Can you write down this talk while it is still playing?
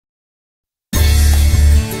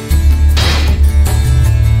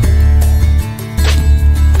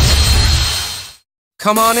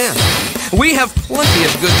Come on in. We have plenty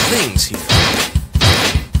of good things here.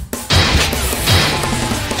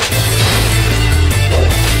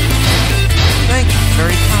 Thank you,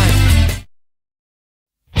 very kind.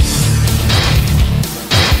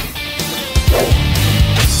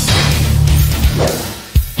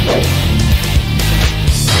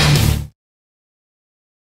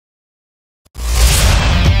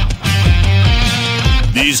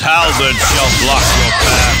 These halberds shall block your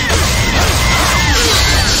path.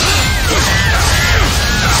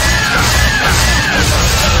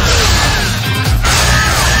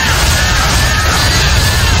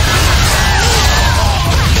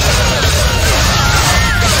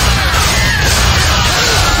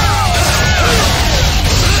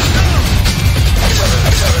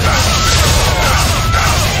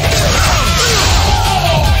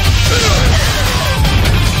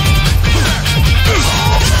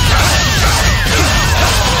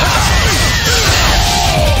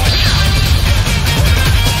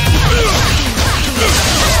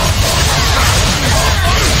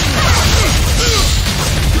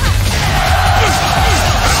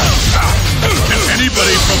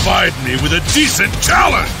 Provide me with a decent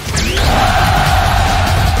challenge!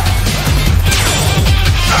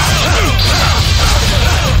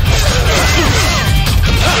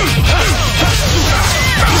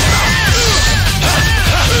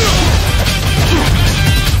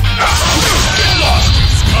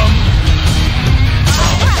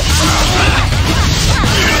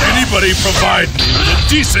 Can anybody provide me with a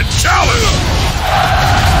decent challenge?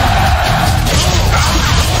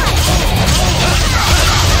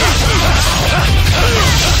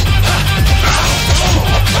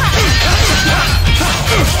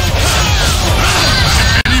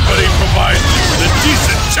 Anybody provide me with a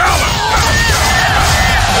decent challenge?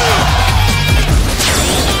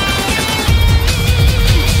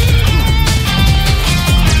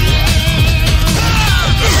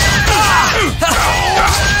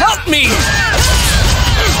 Help me!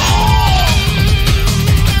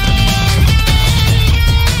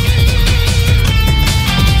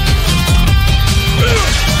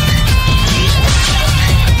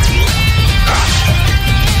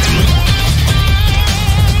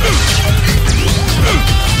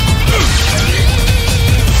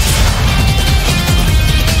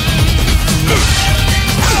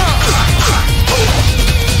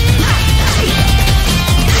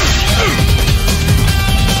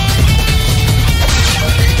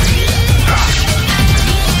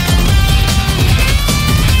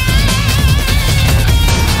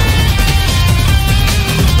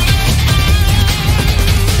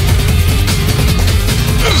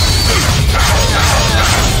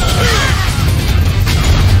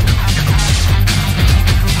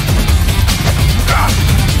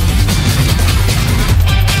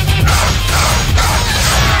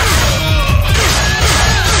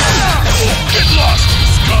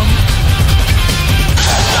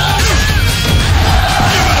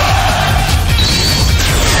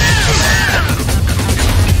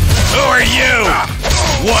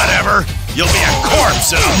 Whatever! You'll be a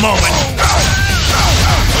corpse in a moment!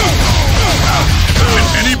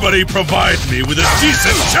 Can anybody provide me with a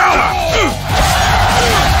decent challenge?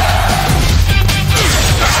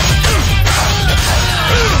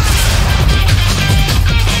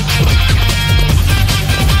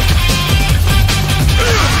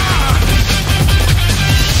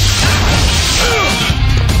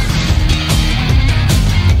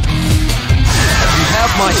 You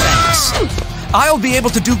have my thanks. I'll be able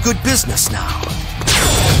to do good business now.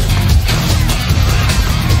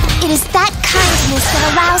 It is that kindness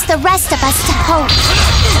that allows the rest of us to hope.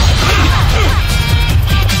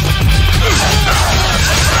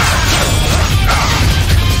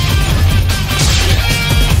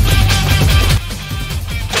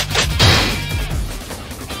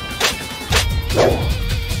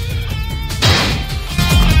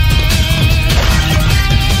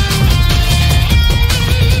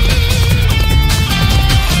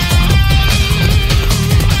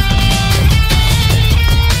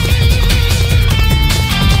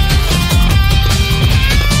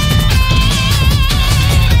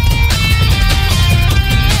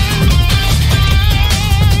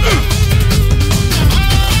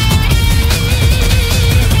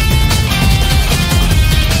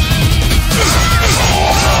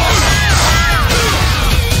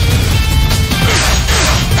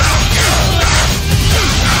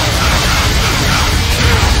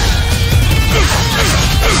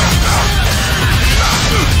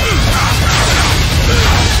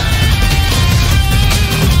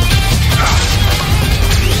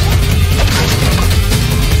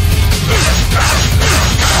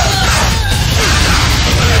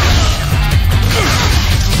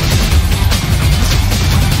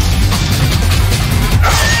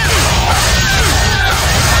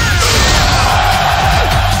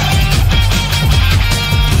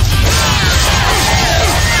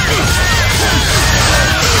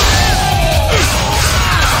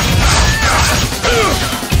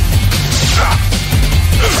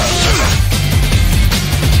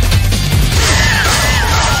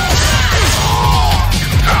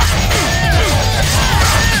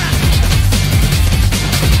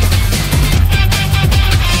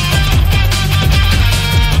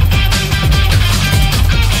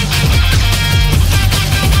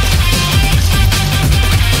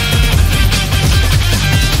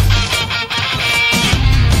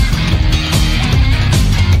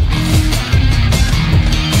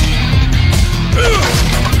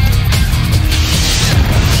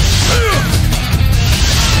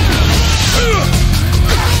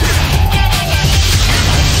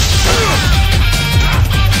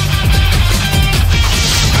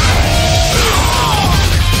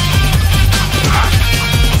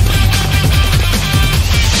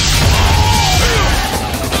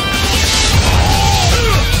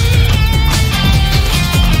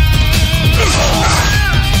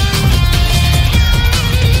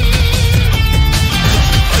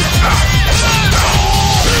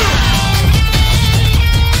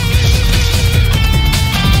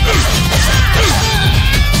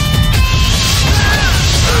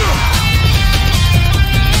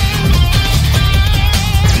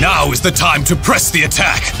 Now's the time to press the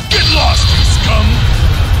attack! Get lost, scum!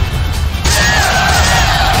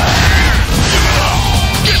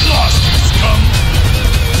 Get lost, scum!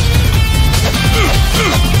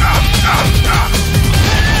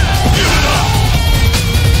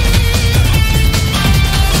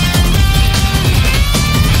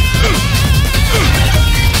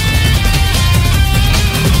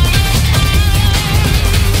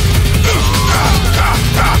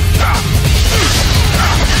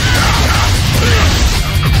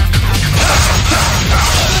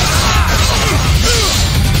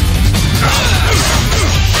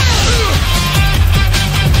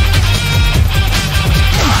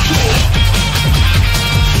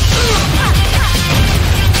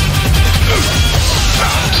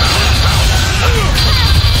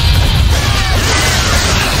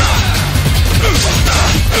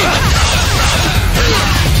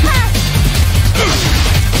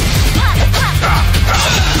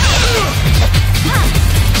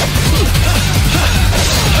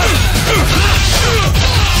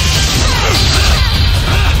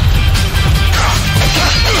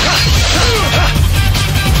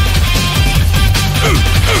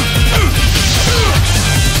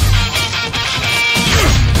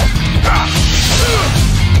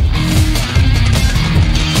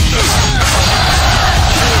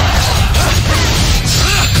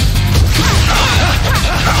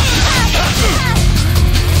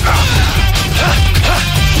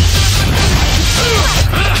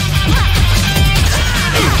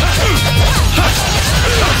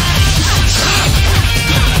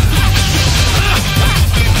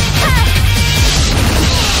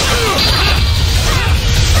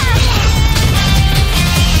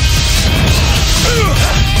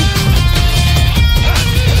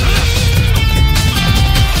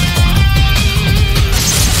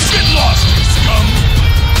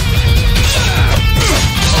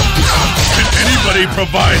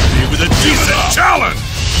 Provide me with a decent challenge!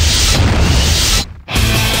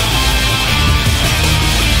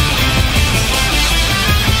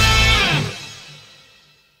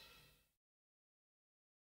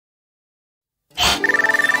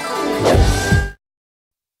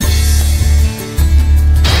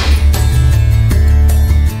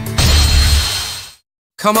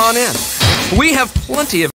 Come on in. We have plenty of